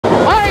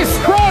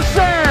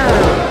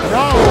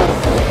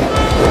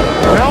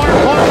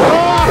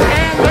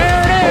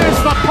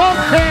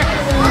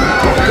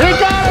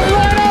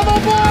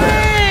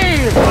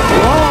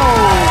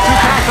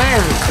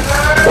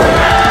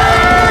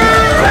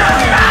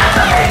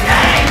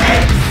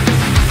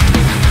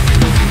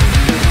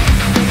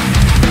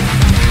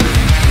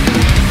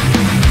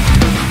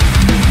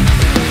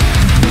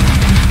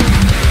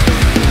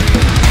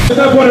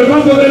presentar por el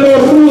mando de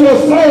los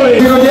rudos hoy.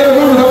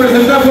 Vamos a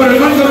presentar por el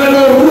mando de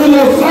los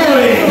rudos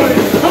hoy.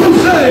 ¡Con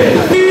ustedes!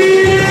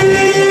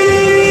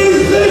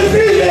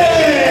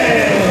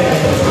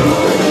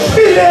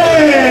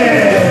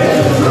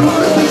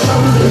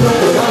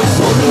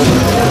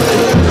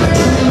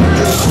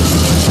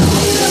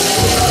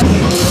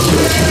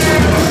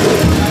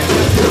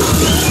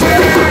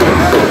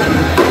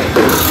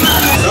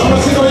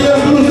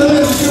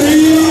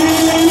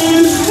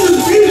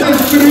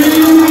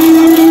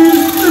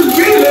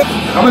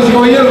 Damas y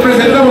caballeros,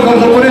 presentamos a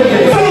los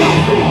oponentes.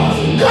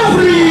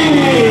 ¡Capri!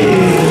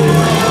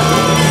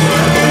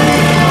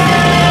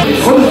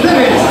 Con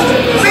ustedes,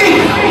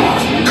 Pick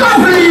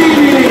Capri.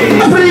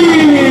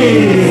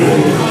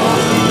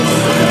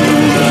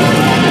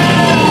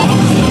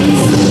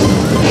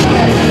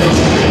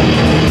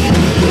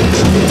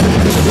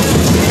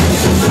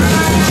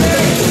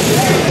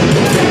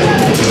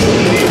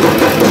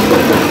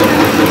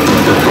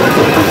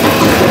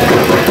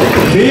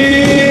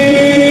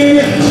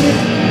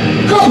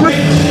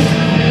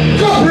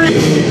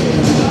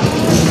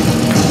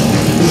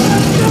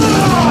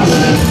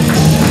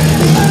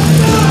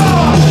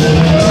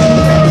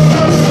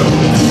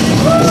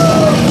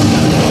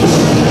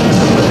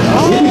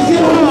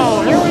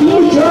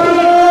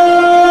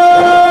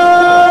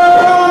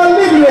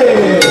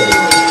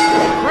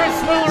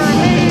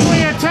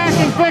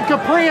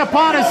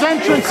 Upon his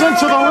entrance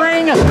into the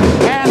ring,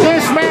 and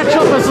this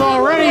matchup has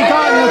already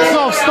gotten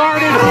itself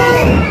started.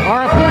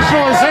 Our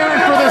official is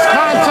airing for this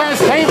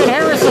contest. Haven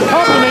Harris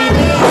accompanied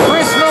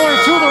Chris Miller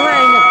to the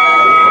ring.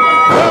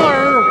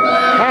 Miller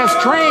has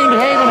trained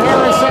Haven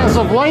Harris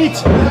as of late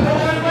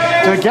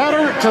to get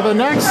her to the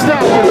next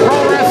step in pro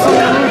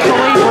wrestling and Lucha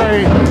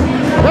Libre.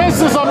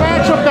 This is a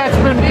matchup that's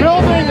been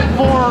building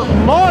for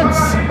months,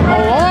 a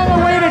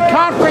long-awaited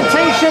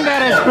confrontation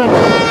that has been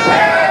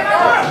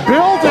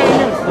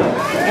building.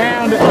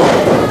 And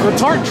the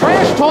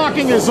trash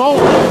talking is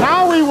over.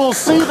 Now we will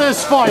see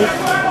this fight.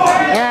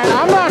 And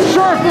I'm not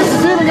sure if this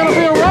is even going to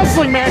be a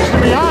wrestling match, to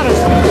be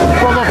honest.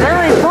 For the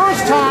very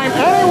first time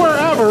anywhere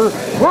ever,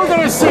 we're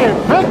going to see it.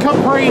 Vic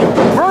Capri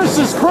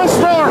versus Chris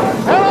Miller.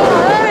 And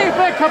already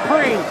Vic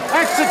Capri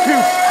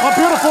executes a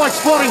beautiful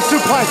exploding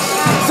suplex,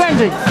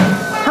 sending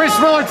Chris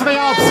Miller to the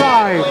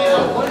outside.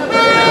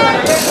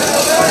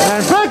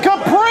 And Vic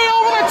Capri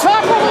over the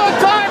top, over the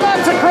dive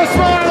onto Chris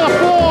Miller on the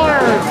floor.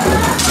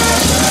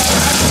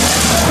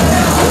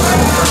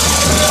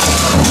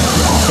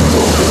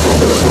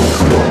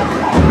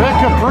 Vic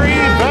Capri,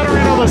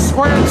 veteran of the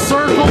squared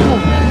circle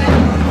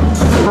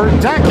for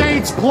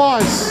decades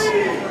plus.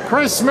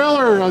 Chris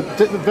Miller, a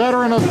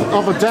veteran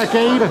of a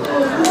decade.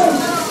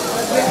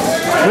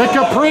 Vic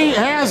Capri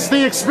has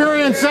the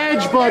experience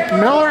edge, but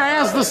Miller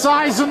has the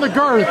size and the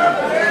girth.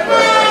 And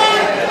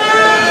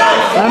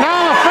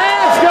now the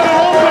fans get an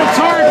open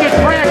target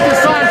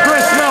practice on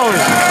Chris Miller.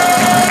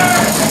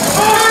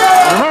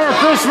 Remember,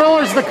 Chris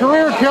Miller's the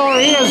career killer.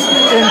 He has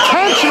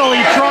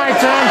intentionally tried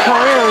to end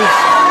careers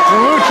in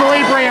Lucha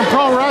Libre and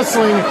pro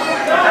wrestling.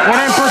 And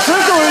in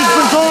particular, he's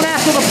been going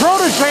after the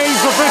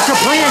proteges of Vic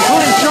Capri,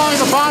 including Charlie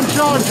the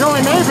Bombshell and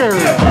Joey Mayberry.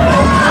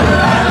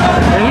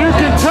 And you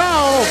can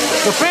tell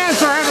the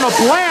fans are having a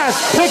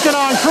blast picking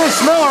on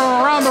Chris Miller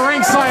around the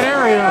ringside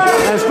area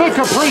as Vic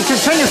Capri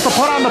continues to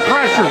put on the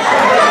pressure.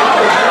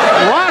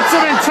 Lots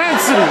of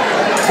intensity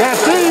that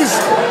these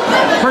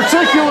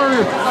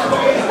particular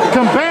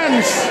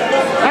combatants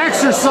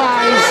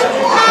exercise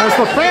as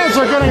the fans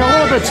are getting a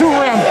little bit too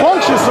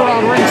rambunctious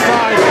around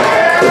ringside,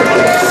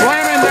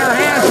 slamming their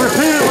hands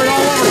repeatedly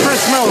all over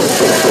Chris Miller.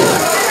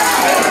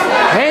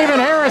 Haven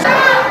Harris,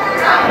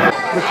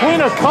 the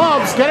Queen of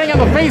Cubs, getting in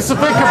the face of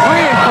Vic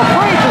Capri, and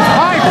Capri just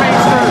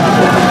pie-faced her.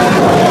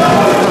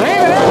 But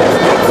Haven Harris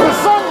puts the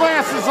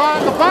sunglasses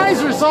on, the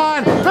visor's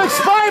on, big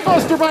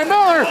spinebuster by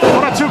Miller,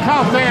 what a 2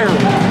 count there.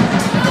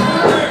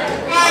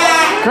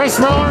 Chris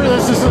Miller,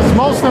 this is his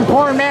most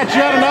important match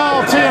yet in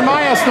LLT in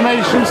my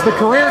estimations, the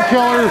career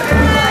killer.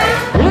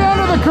 He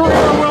ended the career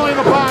of Willie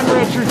the Bond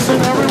Richardson,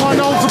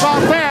 everyone knows about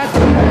that.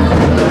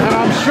 And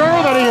I'm sure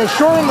that he has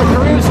shortened the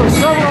careers of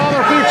several other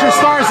future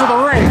stars of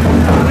the ring.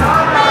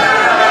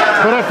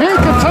 But if he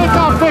could take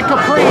out Vic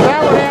Capri,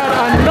 that would add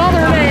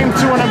another name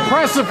to an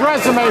impressive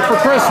resume for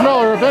Chris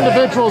Miller of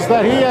individuals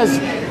that he has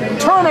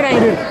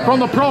terminated from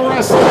the pro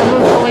wrestling and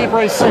Lucha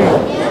Libre scene.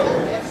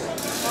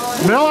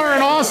 Miller,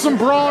 an awesome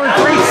brawler,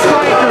 great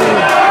striker.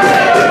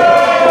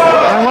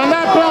 And when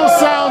that bell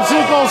sounds,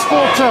 he goes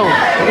full tilt.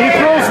 He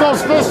throws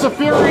those fists of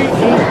fury.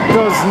 He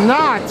does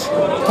not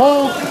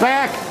hold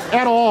back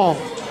at all.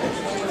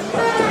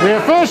 The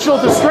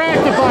official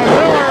distracted by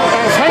Miller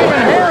as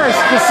Haven Harris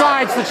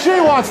decides that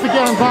she wants to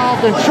get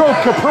involved and choke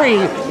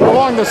Capri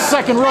along the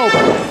second rope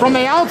from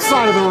the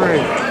outside of the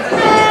ring.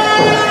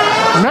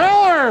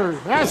 Miller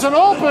has an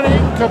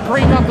opening.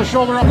 Capri got the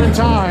shoulder up in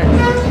time.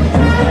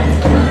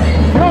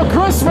 You know,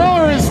 Chris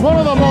Miller is one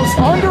of the most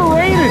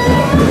underrated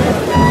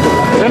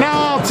in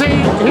LLT.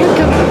 He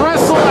can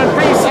wrestle and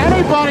face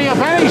anybody of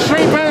any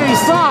shape, any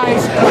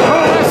size,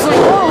 pro wrestling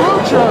or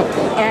lucha,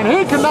 and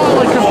he can not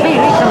only compete,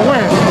 he can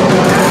win.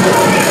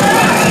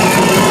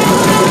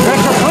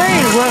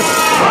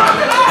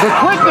 the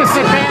quickness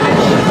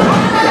advantage.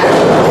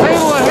 Was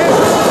able to hit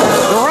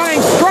the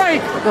running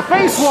strike, the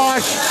face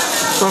wash.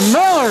 But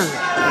Miller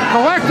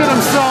collected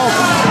himself.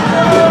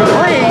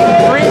 Capri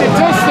created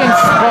distance,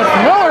 but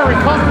Miller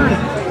recovered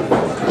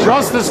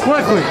just as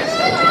quickly.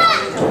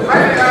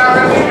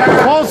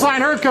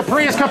 Clothesline hurt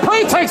Capri as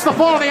Capri takes the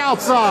fall to the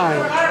outside.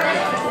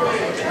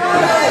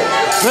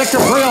 Vic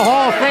Capri, a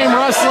Hall of Fame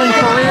wrestling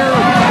career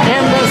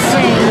in this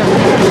scene.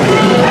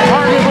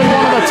 Arguably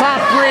one of the top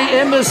 3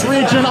 in this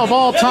region of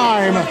all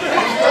time.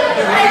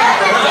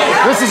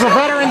 This is a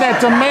veteran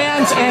that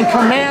demands and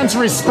commands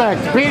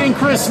respect. Beating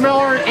Chris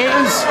Miller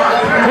is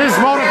his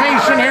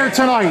motivation here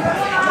tonight.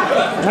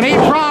 And he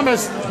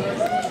promised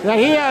that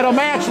he had a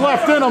match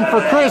left in him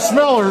for Chris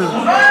Miller,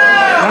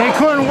 and he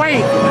couldn't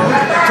wait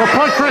to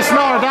put Chris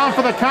Miller down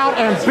for the count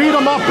and beat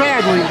him up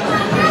badly.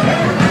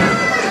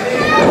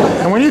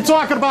 And when you're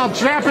talking about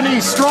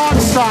Japanese strong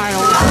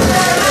style,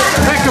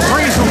 Vic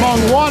Capri's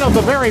among one of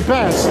the very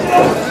best.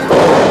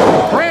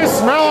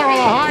 Chris Miller with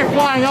a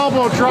high-flying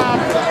elbow drop,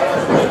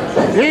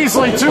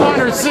 easily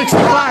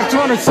 265,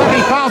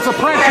 270 pounds of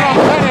pressure on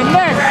the head and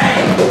neck.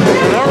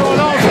 And everyone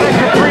knows Vic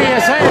Capri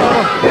has had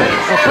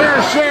a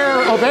fair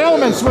share of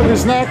ailments with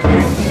his neck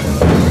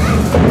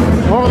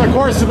over the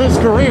course of his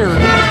career.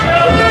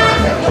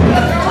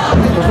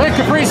 But Vic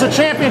Capri's a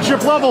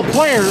championship level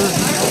player.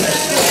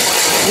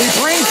 He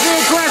brings the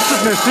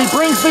aggressiveness, he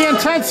brings the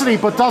intensity,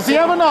 but does he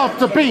have enough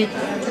to beat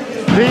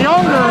the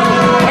younger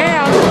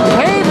and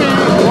maybe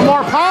the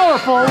more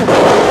powerful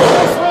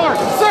Chris Miller?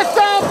 Sit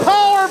down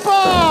power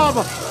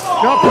bomb!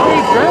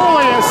 Capri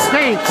barely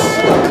escapes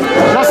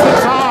just in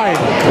time.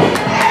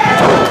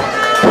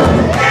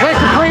 Vic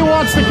Capri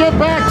wants to get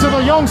back to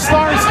the young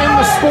stars in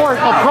the sport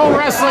of pro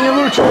wrestling and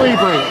Lucha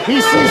Libre. He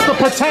sees the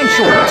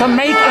potential to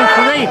make and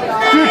create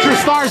future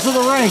stars of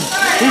the ring.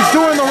 He's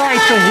doing the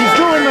right thing. He's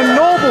doing the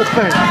noble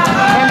thing.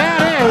 And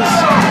that is,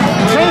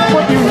 take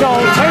what you know,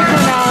 take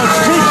your knowledge,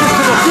 teach it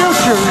to the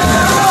future,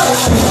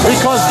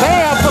 because they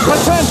have the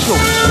potential.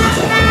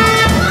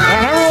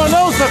 And everyone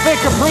knows that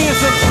Vic Capri is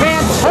in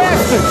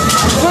fantastic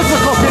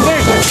physical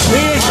condition.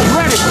 He is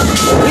shredded.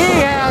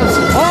 He has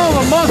all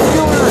the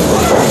muscular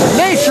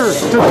nature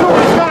to do what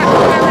he's got to do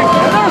in that ring.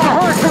 And there's a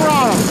hurricane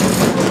on him.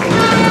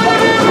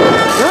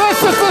 This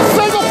is the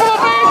single for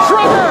the main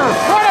trigger.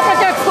 Right up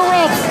against the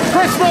ropes.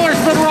 Chris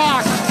Miller's been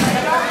rocked.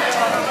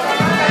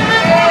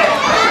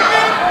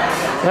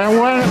 And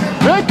when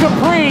Vic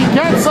Capri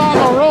gets on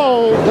the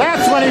roll,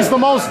 that's when he's the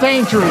most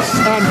dangerous.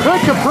 And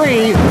Vic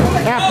Capri,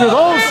 after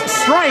those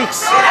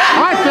strikes,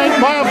 I think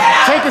might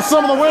have taken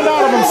some of the wind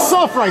out of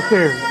himself right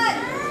there.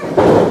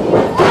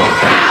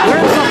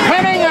 There's a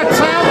pinning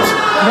attempt.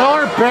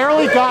 Miller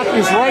barely got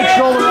his right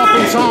shoulder up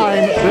in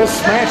time.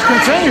 This match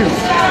continues.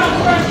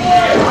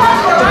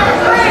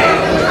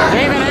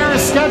 Haven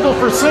Harris scheduled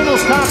for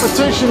singles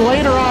competition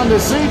later on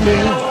this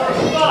evening.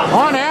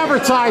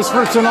 Unadvertised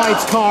for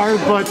tonight's card,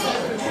 but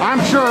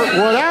I'm sure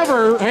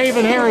whatever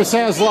Haven Harris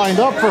has lined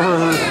up for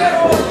her,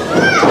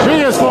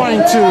 she is going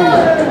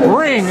to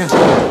bring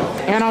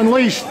and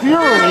unleash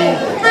fury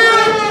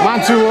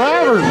onto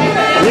whoever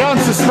the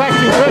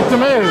unsuspecting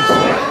victim is.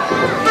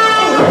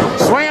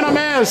 Swing and a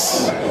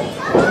miss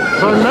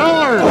for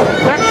Miller.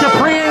 Vic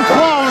Capri in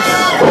close.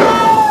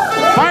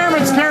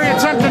 Fireman's carry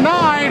attempt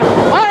denied.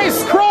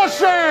 Ice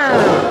crusher!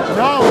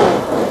 No.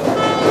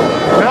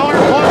 Miller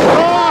pushed it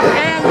off,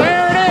 and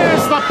there it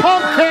is, the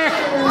pump kick.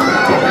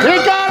 He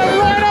got him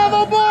right on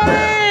the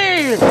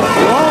body!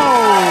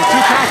 Whoa, 2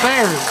 count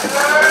there.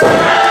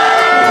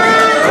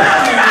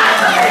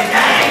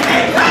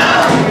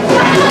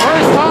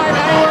 First time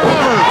anywhere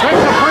ever. Vic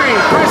Capri,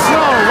 Chris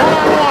Miller,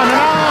 1-on-1 in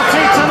LLT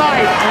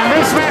tonight. And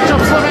this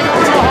matchup's living up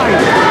to the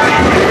hype.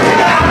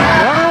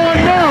 Everyone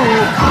knew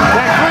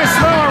that Chris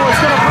Miller was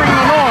going to bring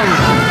the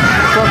noise.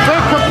 But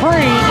Vic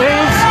Capri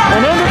is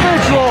an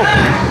individual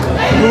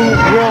who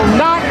will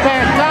not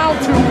back down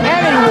to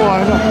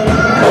anyone.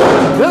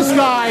 This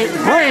guy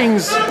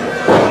brings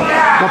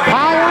the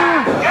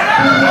power,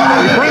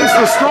 he brings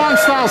the strong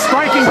style,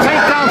 striking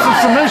takedowns and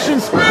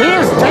submissions. He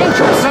is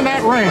dangerous in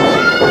that ring.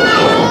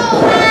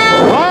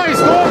 Oh, he's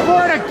going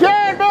for it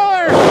again,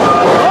 Miller.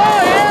 Oh,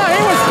 yeah,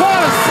 he was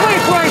going to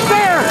sleep right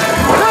there.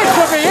 This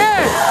should be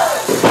it.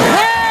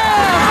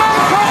 Yeah,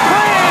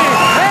 Capri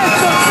has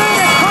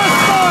defeated Chris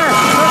Miller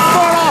to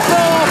start off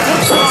LLT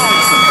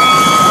tonight.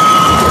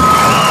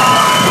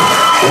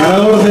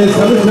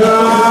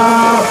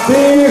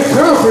 Pick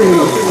Capri.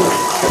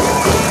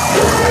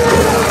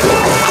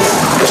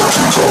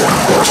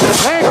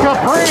 Pick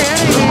Capri,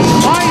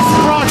 ice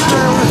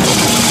crusher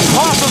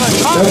off of the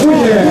top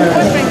rope,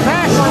 flipping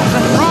backwards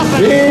and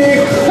dropping.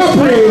 Pick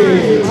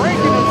Capri.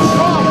 Breaking his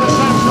jaw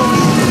potentially.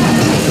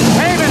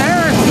 Haven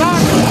Harris not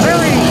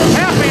very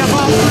happy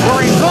about the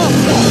result,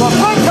 but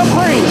Pick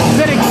Capri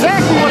did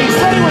exactly what he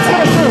said he was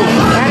going to do,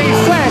 and he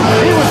said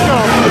he was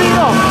going to beat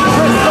up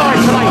Chris Miller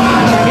tonight,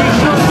 and he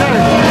sure did.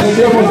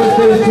 Anyone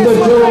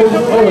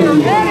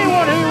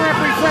who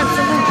represents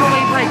the Lucha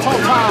Libre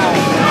Total.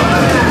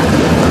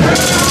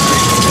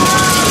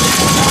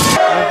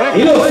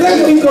 Y los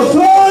técnicos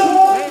son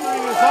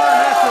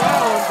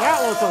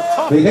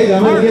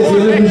Verdaderamente,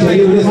 señor Lucha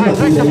Libre, es una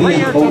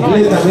puntería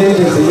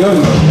completamente, señor.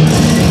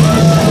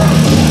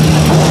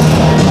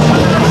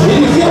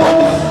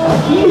 Iniciamos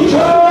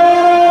Lucha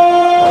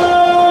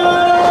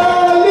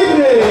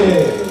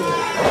Libre.